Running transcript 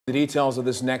The details of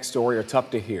this next story are tough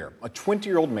to hear. A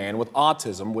 20-year-old man with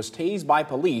autism was tased by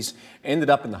police and ended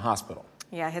up in the hospital.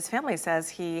 Yeah, his family says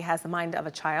he has the mind of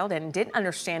a child and didn't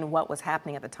understand what was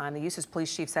happening at the time. The Eustis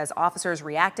police chief says officers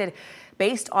reacted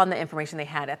based on the information they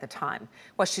had at the time.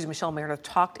 West 2's Michelle Meredith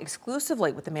talked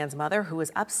exclusively with the man's mother, who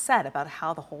was upset about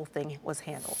how the whole thing was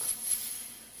handled.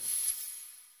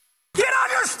 Get on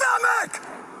your stomach!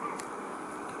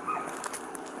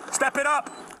 Step it up!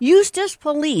 Eustis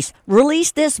police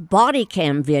released this body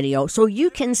cam video so you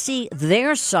can see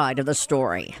their side of the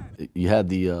story. You had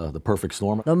the perfect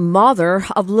storm. The mother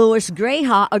of Louis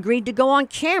Greha agreed to go on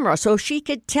camera so she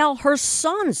could tell her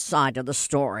son's side of the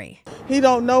story. He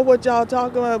don't know what y'all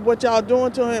talking about, what y'all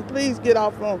doing to him. Please get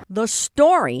off him. The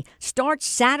story starts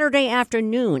Saturday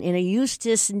afternoon in a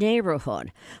Eustis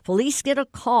neighborhood. Police get a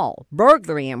call,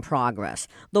 burglary in progress.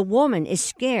 The woman is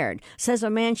scared, says a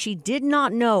man she did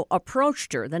not know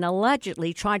approached her, then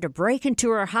allegedly tried to break into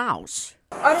her house.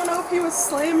 I don't know if he was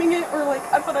slamming it or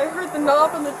but I heard the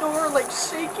knob on the door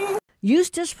shaking.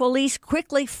 Eustis police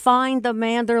quickly find the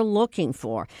man they're looking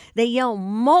for. They yell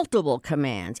multiple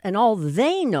commands, and all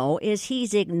they know is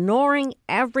he's ignoring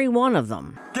every one of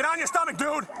them. Get on your stomach,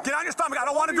 dude! Get on your stomach! I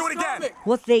don't want to do it again!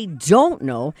 What they don't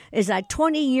know is that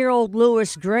 20-year-old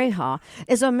Louis Greha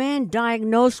is a man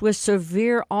diagnosed with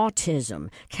severe autism,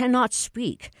 cannot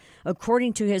speak.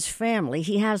 According to his family,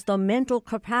 he has the mental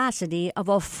capacity of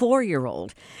a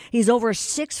 4-year-old. He's over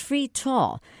 6 feet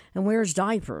tall and wears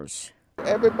diapers.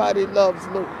 Everybody loves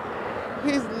Luke.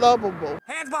 He's lovable.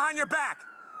 Hands behind your back!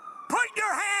 Put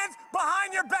your hands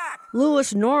behind your back!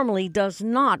 Louis normally does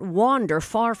not wander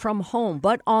far from home,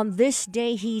 but on this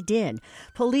day he did.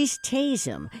 Police tase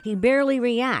him. He barely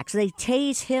reacts. They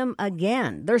tase him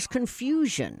again. There's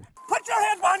confusion. Put your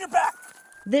hands behind your back!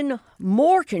 Then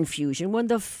more confusion when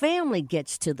the family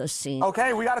gets to the scene.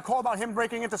 Okay, we got a call about him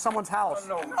breaking into someone's house.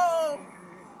 Oh.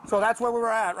 So that's where we're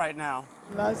at right now.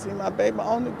 And I see my baby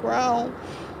on the ground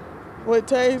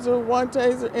with one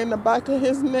taser in the back of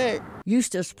his neck.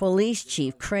 Eustis Police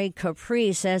Chief Craig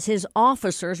Capri says his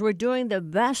officers were doing the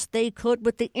best they could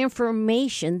with the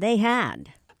information they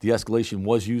had. The escalation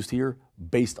was used here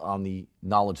based on the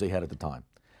knowledge they had at the time.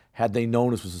 Had they known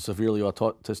this was a severely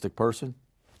autistic person,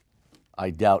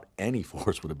 I doubt any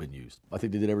force would have been used. I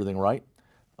think they did everything right.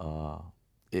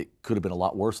 It could have been a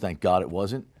lot worse. Thank God it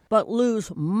wasn't. But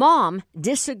Lou's mom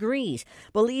disagrees.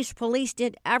 Believes police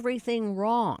did everything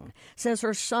wrong. Says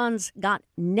her son's got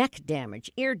neck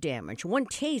damage, ear damage, one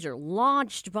taser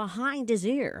lodged behind his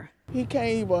ear. He can't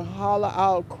even holler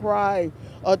out, cry,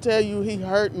 or tell you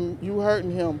you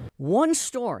hurting him. One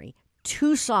story,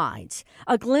 two sides.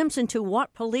 A glimpse into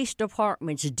what police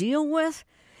departments deal with,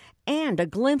 and a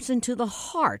glimpse into the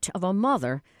heart of a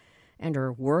mother and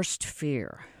her worst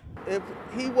fear. If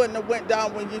he wouldn't have went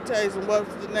down when you tased him,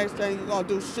 what's the next thing you're going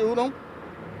to do, shoot him?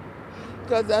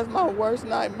 Because that's my worst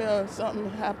nightmare, something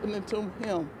happening to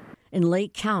him. In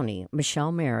Lake County,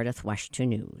 Michelle Meredith, West 2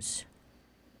 News.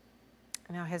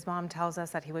 Now, his mom tells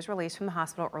us that he was released from the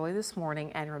hospital early this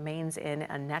morning and remains in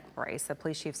a neck brace. The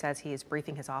police chief says he is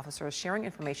briefing his officers, sharing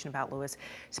information about Louis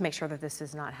to make sure that this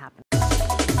does not happen.